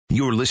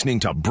You're listening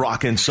to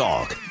Brock and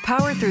Salk.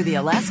 Powered through the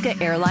Alaska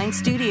Airlines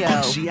Studio.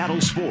 On Seattle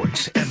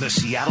Sports and the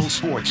Seattle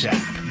Sports app.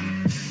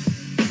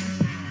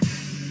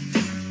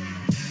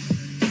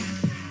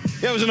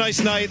 Yeah, it was a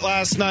nice night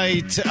last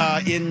night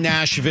in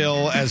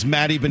Nashville as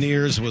Matty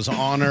Beniers was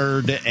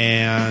honored.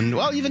 And,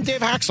 well, even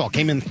Dave Haxall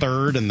came in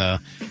third in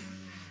the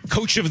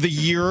Coach of the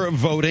Year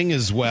voting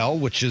as well,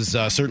 which is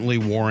certainly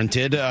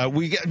warranted.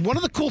 One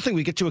of the cool things,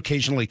 we get to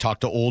occasionally talk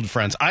to old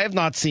friends. I have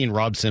not seen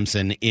Rob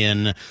Simpson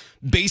in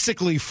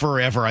basically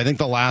forever. I think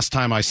the last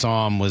time I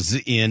saw him was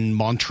in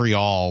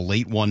Montreal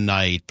late one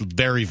night,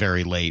 very,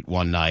 very late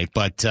one night.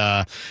 But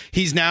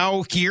he's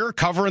now here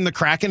covering the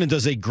Kraken and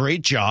does a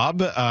great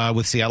job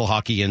with Seattle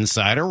Hockey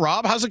Insider.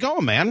 Rob, how's it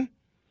going, man?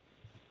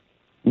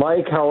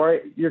 Mike, how are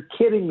you? You're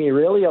kidding me,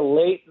 really? A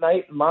late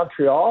night in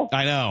Montreal?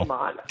 I know. Come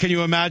on. Can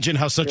you imagine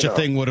how such a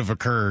thing would have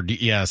occurred?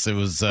 Yes, it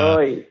was.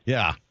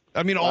 Yeah.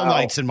 I mean, all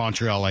nights in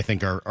Montreal, I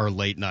think, are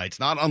late nights.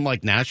 Not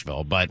unlike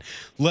Nashville, but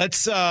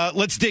let's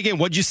dig in.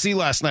 What'd you see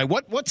last night?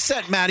 What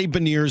set Matty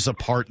Beniers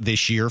apart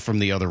this year from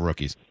the other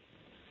rookies?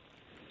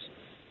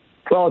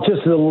 Well,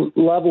 just the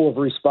level of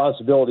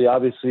responsibility.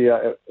 Obviously,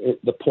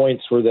 the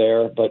points were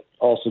there, but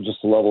also just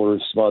the level of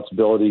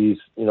responsibilities.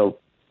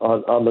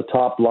 On the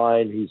top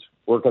line, he's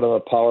working on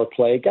a power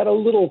play. Got a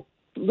little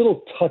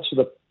touch of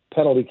the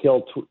penalty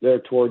kill there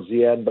towards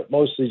the end, but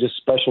mostly just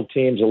special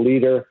teams, a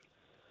leader,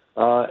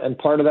 and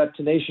part of that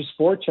tenacious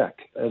forecheck.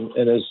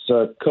 And as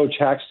Coach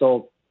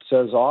Haxtell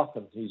says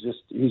often, he's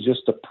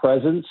just a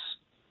presence,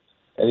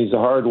 and he's a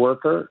hard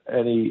worker,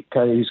 and he's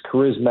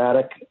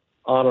charismatic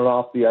on and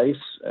off the ice,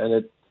 and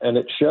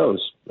it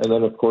shows. And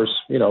then of course,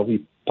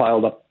 he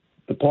piled up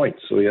the points,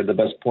 so he had the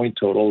best point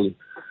total.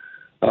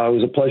 It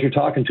was a pleasure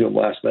talking to him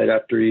last night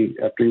after he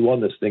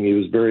won this thing. He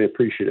was very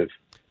appreciative.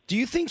 Do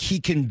you think he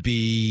can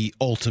be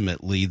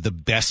ultimately the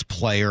best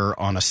player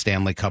on a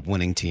Stanley Cup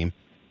winning team?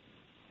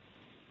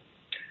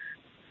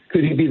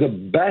 Could he be the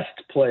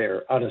best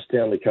player on a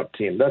Stanley Cup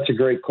team? That's a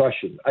great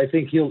question. I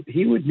think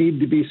he would need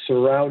to be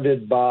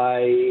surrounded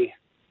by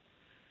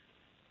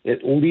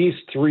at least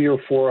 3 or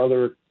 4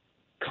 other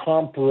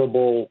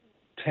comparable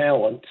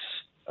talents.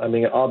 I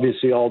mean,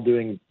 obviously all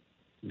doing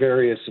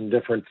various and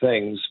different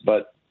things,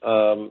 but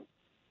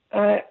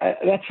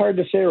that's hard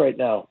to say right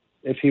now.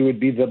 If he would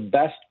be the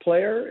best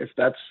player, if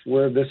that's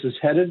where this is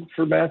headed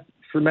for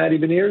Matty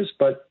Beniers,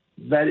 but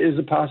that is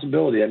a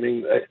possibility. I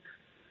mean,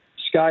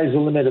 sky's the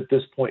limit at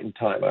this point in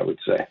time, I would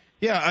say.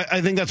 Yeah,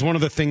 I think that's one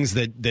of the things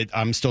that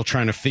I'm still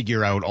trying to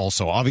figure out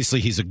also. Obviously,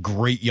 he's a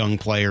great young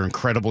player,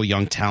 incredible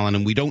young talent,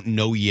 and we don't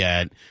know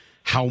yet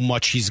how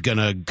much he's going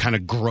to kind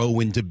of grow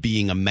into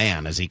being a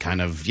man as he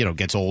kind of,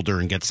 gets older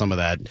and gets some of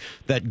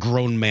that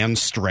grown man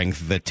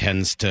strength that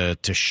tends to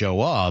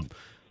show up.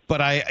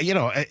 But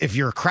if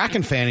you're a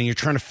Kraken fan and you're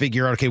trying to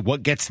figure out, okay,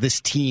 what gets this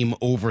team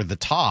over the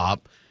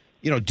top,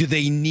 do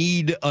they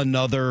need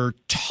another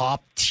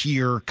top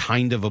tier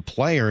kind of a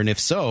player? And if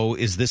so,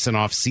 is this an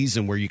off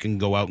season where you can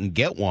go out and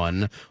get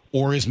one,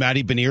 or is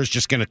Matty Beniers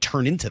just going to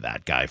turn into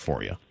that guy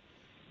for you?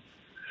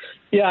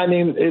 Yeah, I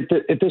mean,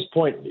 at this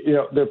point,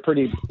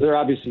 they're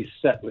obviously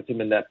set with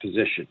him in that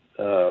position.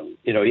 And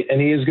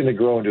he is going to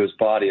grow into his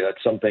body.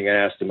 That's something I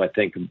asked him, I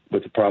think,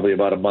 with probably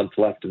about a month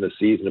left in the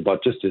season,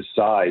 about just his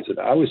size. And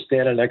I was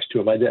standing next to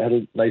him. I had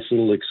a nice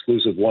little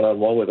exclusive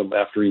one-on-one with him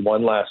after he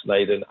won last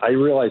night, and I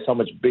realized how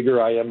much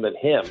bigger I am than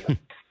him.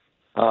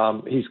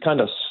 He's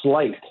kind of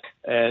slight,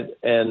 and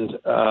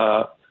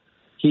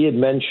he had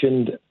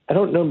mentioned, I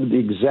don't know the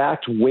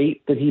exact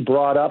weight that he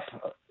brought up,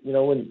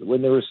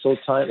 when there was still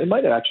time. It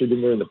might have actually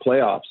been during the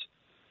playoffs.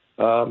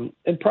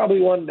 And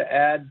probably wanted to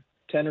add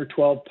 10 or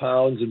 12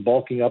 pounds and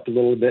bulking up a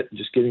little bit and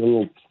just getting a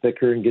little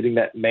thicker and getting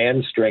that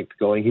man strength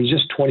going. He's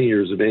just 20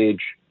 years of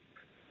age.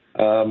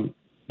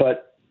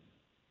 But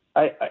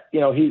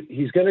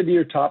he's going to be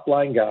your top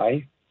line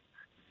guy.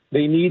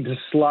 They need to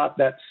slot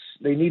that.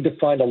 They need to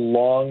find a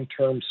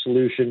long-term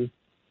solution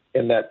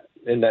in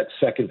that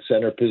second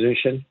center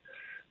position.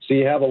 So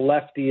you have a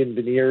lefty in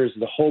Beniers.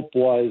 The hope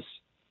was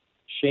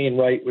Shane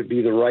Wright would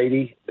be the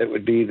righty. That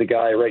would be the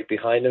guy right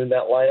behind him in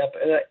that lineup.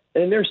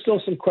 And there's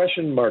still some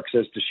question marks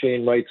as to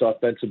Shane Wright's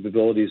offensive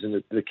abilities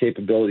and the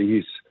capability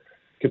he's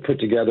could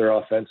put together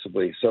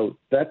offensively. So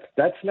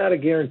that's not a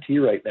guarantee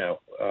right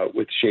now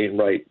with Shane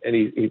Wright. And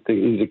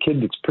he's a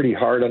kid that's pretty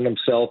hard on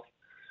himself.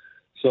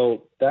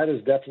 So that is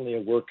definitely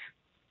a work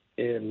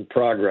in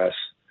progress.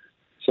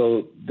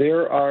 So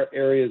there are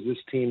areas this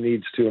team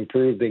needs to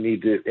improve. They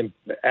need to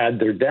add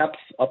their depth.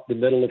 Up the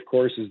middle, of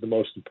course, is the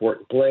most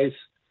important place.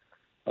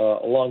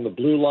 Along the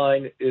blue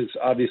line is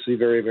obviously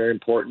very, very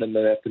important, and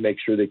they have to make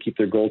sure they keep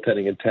their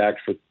goaltending intact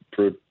for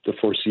the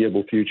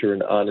foreseeable future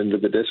and on into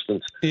the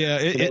distance. Yeah,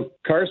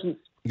 Carson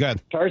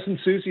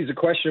Soucy's a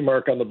question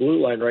mark on the blue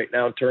line right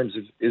now in terms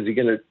of, is he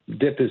going to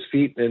dip his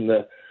feet in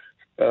the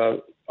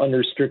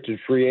unrestricted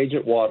free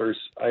agent waters?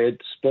 I had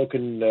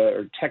spoken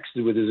or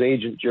texted with his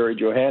agent, Jerry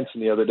Johansson,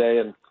 the other day,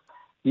 and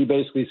he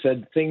basically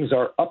said things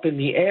are up in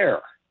the air.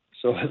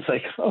 So it's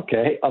like,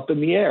 okay, up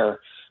in the air.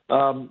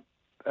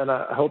 And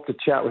I hope to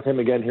chat with him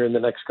again here in the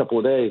next couple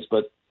of days.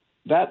 But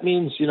that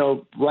means,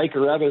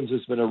 Riker Evans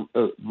has been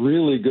a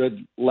really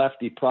good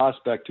lefty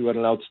prospect who had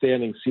an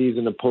outstanding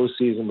season and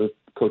postseason with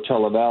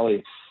Coachella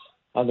Valley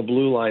on the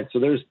blue line. So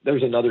there's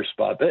another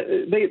spot.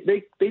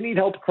 They need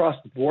help across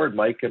the board,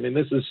 Mike. I mean,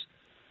 this is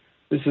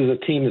a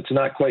team that's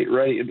not quite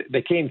ready.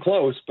 They came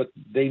close, but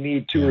they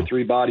need two or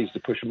three bodies to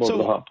push them over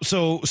the hump.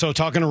 So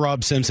talking to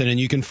Rob Simpson, and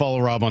you can follow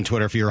Rob on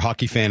Twitter if you're a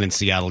hockey fan in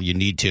Seattle. You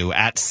need to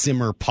at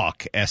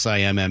SimmerPuck,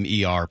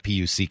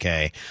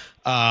 SIMMERPUCK.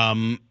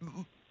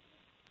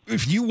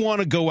 If you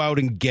want to go out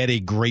and get a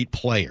great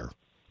player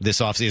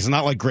this offseason, it's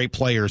not like great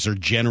players are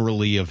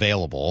generally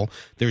available.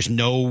 There's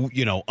no,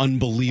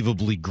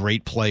 unbelievably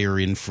great player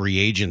in free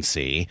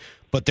agency,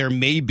 but there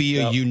may be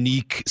a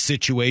unique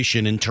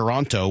situation in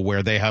Toronto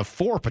where they have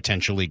 4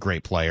 potentially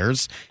great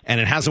players and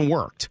it hasn't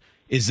worked.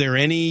 Is there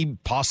any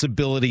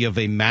possibility of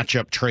a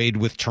matchup trade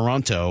with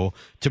Toronto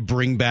to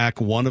bring back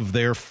one of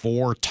their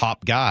 4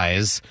 top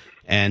guys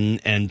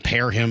and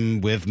pair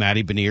him with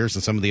Matty Beniers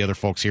and some of the other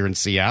folks here in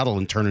Seattle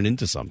and turn it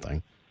into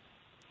something?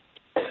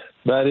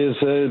 That is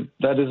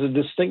a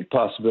distinct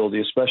possibility,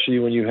 especially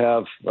when you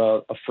have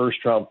a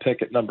first-round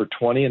pick at number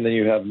 20, and then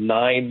you have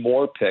 9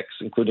 more picks,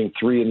 including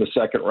 3 in the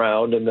second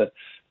round, and that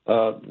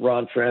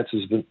Ron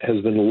Francis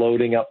has been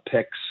loading up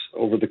picks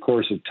over the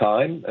course of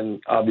time,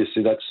 and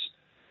obviously that's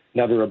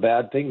never a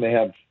bad thing. They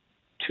have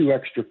 2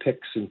 extra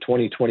picks in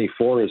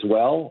 2024 as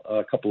well,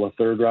 a couple of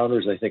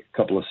third-rounders, I think a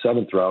couple of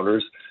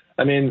seventh-rounders.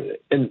 I mean,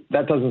 and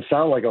that doesn't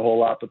sound like a whole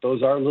lot, but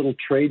those are little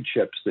trade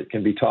chips that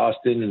can be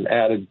tossed in and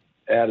added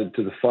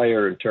to the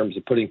fire in terms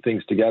of putting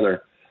things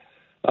together.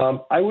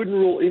 I wouldn't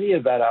rule any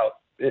of that out.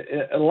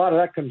 And a lot of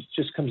that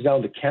just comes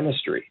down to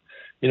chemistry.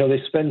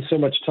 They spend so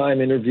much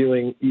time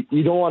interviewing.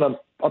 You don't want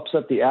to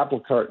upset the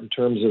apple cart in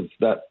terms of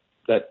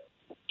that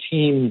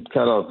team,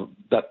 kind of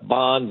that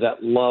bond,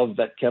 that love,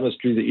 that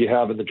chemistry that you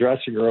have in the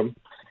dressing room.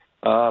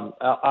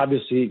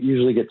 Obviously, it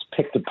usually gets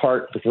picked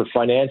apart for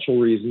financial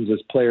reasons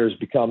as players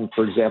become,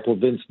 for example,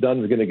 Vince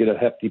Dunn's going to get a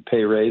hefty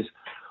pay raise.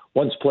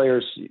 Once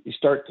players, you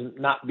start to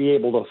not be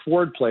able to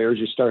afford players,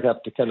 you start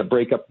have to kind of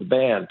break up the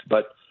band.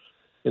 But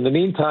in the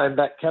meantime,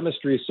 that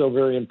chemistry is so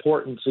very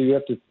important. So you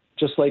have to,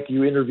 just like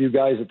you interview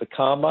guys at the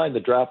combine,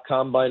 the draft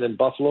combine in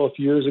Buffalo a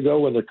few years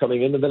ago when they're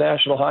coming into the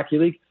National Hockey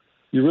League,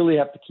 you really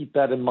have to keep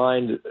that in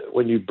mind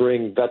when you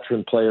bring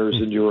veteran players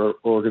into your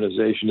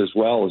organization as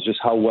well, is just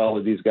how well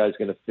are these guys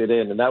going to fit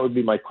in. And that would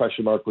be my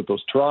question mark with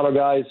those Toronto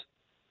guys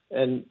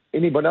and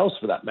anyone else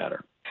for that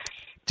matter.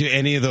 Do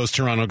any of those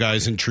Toronto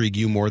guys intrigue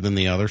you more than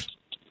the others?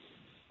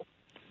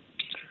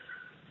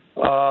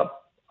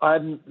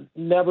 I've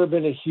never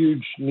been a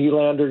huge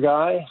Nylander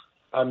guy.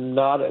 I'm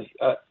not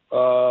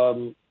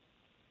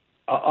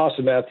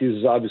Austin Matthews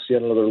is obviously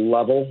on another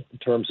level in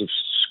terms of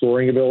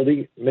scoring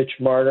ability. Mitch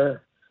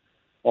Marner,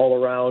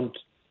 all around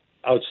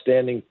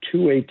outstanding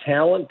two-way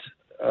talent,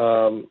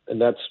 and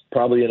that's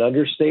probably an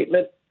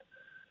understatement.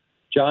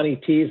 Johnny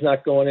T is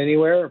not going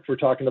anywhere if we're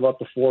talking about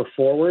the 4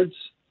 forwards.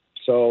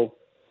 So,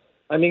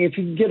 I mean, if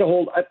you can get a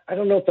hold, I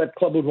don't know if that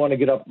club would want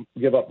to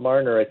give up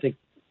Marner. I think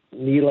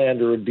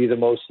Nylander would be the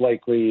most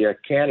likely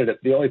candidate.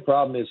 The only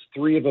problem is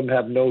 3 of them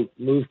have no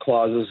move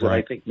clauses, right.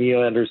 And I think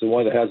Nylander's the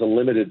one that has a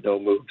limited no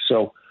move.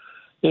 So,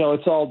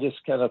 it's all just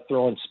kind of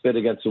throwing spit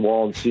against the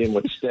wall and seeing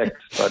what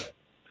sticks. But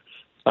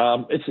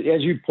it's,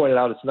 as you pointed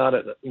out, it's not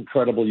an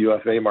incredible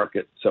UFA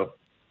market. So.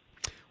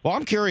 Well,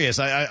 I'm curious.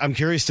 I'm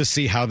curious to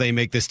see how they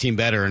make this team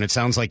better. And it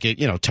sounds like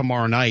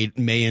tomorrow night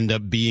may end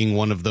up being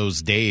one of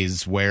those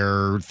days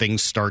where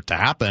things start to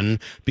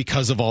happen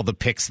because of all the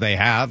picks they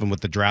have, and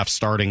with the draft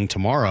starting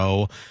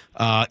tomorrow.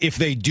 If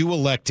they do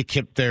elect to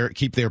keep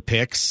their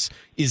picks,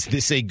 is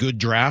this a good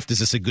draft? Is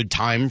this a good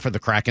time for the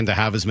Kraken to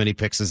have as many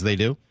picks as they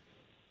do?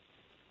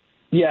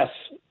 Yes.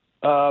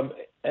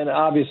 And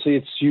obviously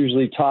it's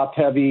usually top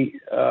heavy.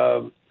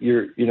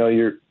 You're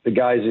the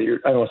guys that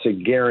I don't want to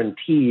say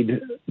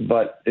guaranteed,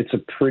 but it's a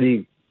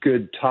pretty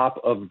good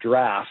top of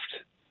draft,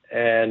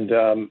 and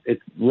it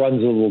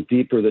runs a little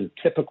deeper than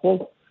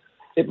typical.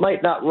 It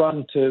might not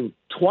run to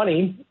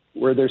 20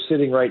 where they're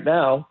sitting right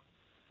now.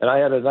 And I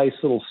had a nice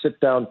little sit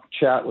down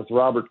chat with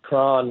Robert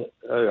Cron.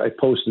 I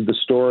posted the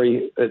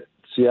story at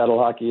Seattle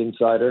Hockey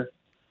Insider.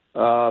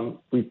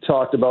 We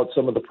talked about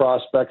some of the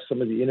prospects,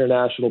 some of the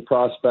international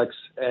prospects,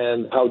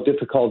 and how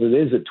difficult it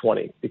is at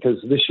 20, because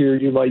this year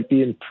you might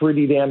be in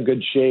pretty damn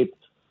good shape,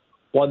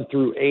 1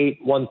 through 8,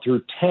 1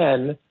 through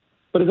 10,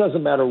 but it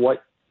doesn't matter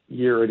what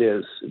year it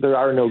is. There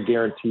are no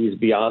guarantees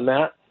beyond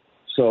that.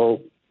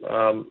 So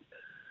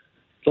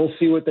they'll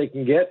see what they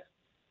can get.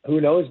 Who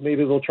knows?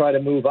 Maybe they'll try to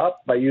move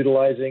up by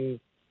moving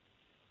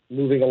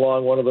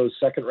along one of those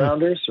second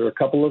rounders or a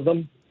couple of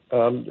them.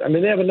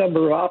 They have a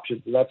number of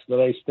options, and that's the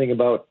nice thing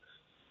about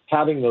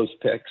having those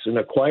picks and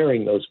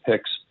acquiring those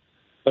picks.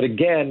 But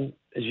again,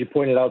 as you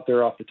pointed out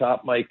there off the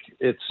top, Mike,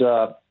 it's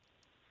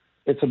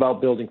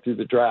about building through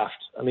the draft.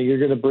 I mean, you're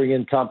going to bring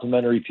in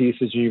complementary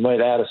pieces. You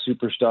might add a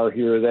superstar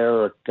here or there,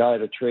 or a guy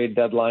at a trade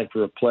deadline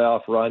for a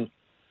playoff run.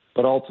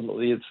 But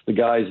ultimately, it's the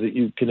guys that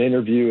you can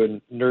interview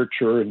and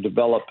nurture and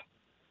develop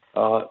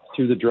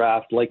through the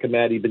draft, like a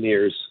Matty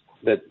Beniers,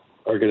 that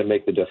are going to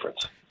make the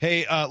difference.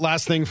 Hey,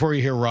 last thing for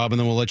you here, Rob, and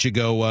then we'll let you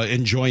go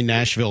enjoy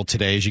Nashville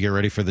today as you get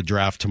ready for the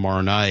draft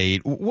tomorrow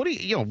night. What do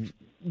you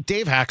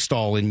Dave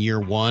Haxtell in year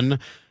one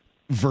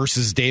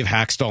versus Dave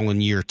Haxtell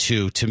in year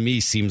two, to me,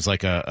 seems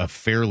like a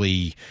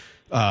fairly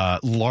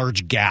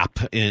large gap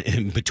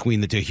in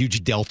between the two,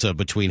 huge delta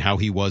between how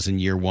he was in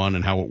year one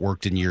and how it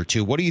worked in year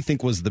two. What do you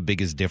think was the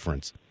biggest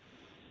difference?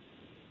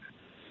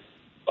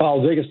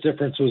 Well, the biggest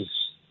difference was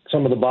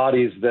some of the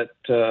bodies that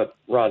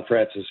Ron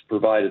Francis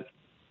provided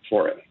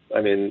for him. I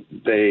mean,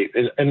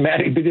 and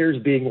Matty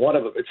Beniers being one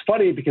of them. It's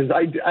funny because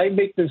I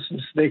make this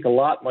mistake a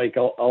lot, Mike.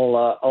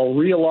 I'll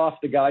reel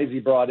off the guys he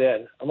brought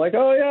in. I'm like,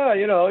 oh yeah,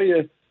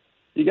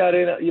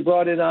 you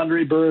brought in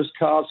Andre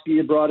Burakovsky,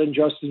 you brought in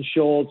Justin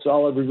Schultz,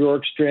 Oliver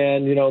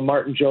Bjorkstrand,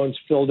 Martin Jones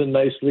filled in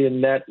nicely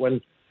in net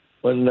when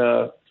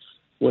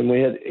we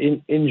had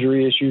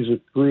injury issues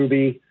with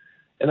Groovy.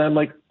 And I'm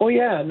like, oh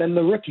yeah, and then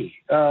the rookie,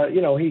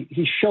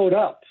 he showed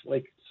up.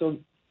 So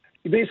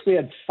you basically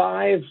had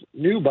 5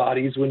 new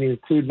bodies when you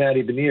include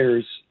Matty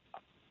Beniers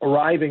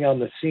arriving on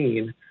the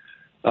scene.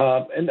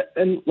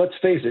 And let's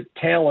face it,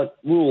 talent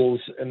rules,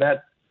 and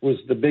that was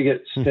the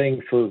biggest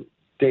thing for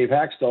Dave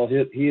Haxtell.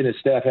 He and his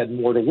staff had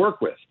more to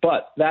work with.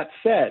 But that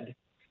said,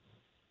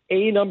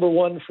 number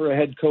one for a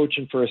head coach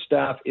and for a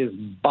staff is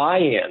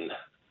buy-in.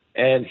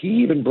 And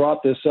he even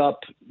brought this up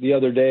the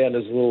other day on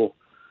his little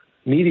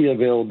media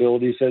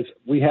availability. He says,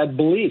 we had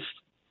belief.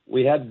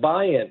 We had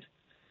buy-in.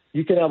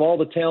 You can have all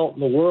the talent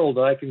in the world,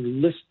 and I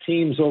can list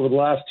teams over the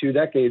last 2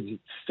 decades that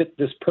fit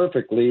this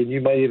perfectly, and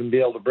you might even be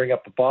able to bring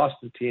up the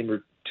Boston team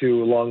or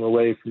two along the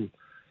way from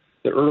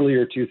the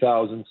earlier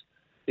 2000s.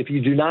 If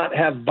you do not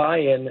have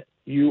buy-in,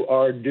 you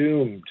are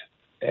doomed.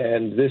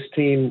 And this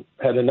team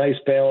had a nice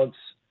balance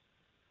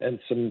and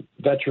some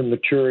veteran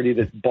maturity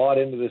that bought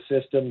into the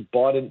system,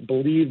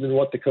 believed in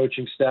what the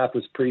coaching staff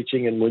was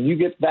preaching. And when you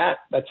get that,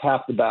 that's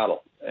half the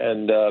battle.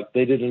 And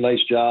they did a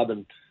nice job.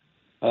 And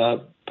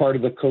part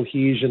of the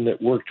cohesion that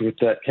worked with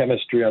that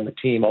chemistry on the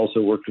team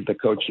also worked with the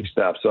coaching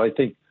staff. So I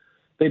think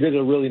they did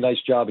a really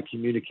nice job of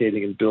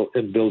communicating and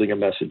building a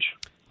message.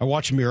 I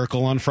watched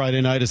Miracle on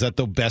Friday night. Is that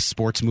the best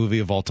sports movie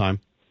of all time?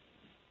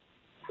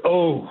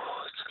 Oh,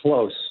 it's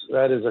close.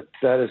 That is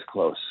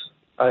close.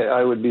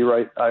 I would be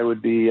right.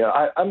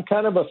 I'm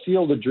kind of a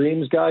Field of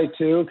Dreams guy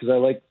too, because I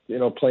like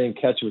playing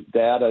catch with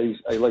Dad. I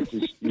used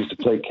to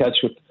play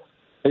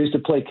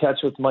catch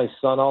with my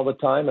son all the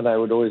time, and I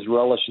would always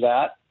relish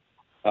that.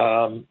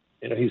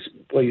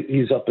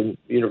 He's up in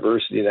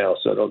university now,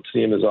 so I don't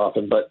see him as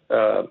often. But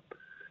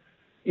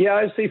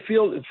I'd say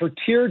Field of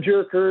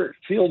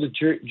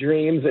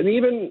Dreams, and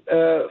even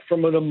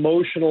from an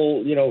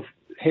emotional,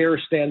 hair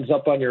stands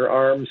up on your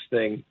arms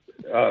thing.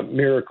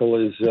 Miracle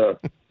is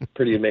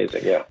pretty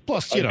amazing. Yeah.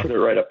 Plus, I'd put it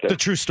right up there. The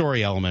true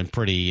story element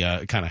pretty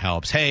kind of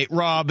helps. Hey,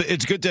 Rob,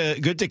 it's good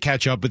to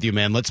catch up with you,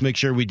 man. Let's make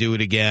sure we do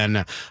it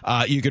again.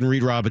 You can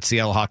read Rob at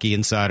Seattle Hockey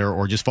Insider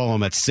or just follow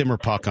him at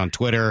Simmerpuck on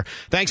Twitter.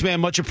 Thanks, man.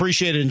 Much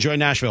appreciated. Enjoy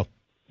Nashville.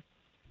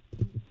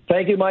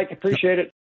 Thank you, Mike. Appreciate it.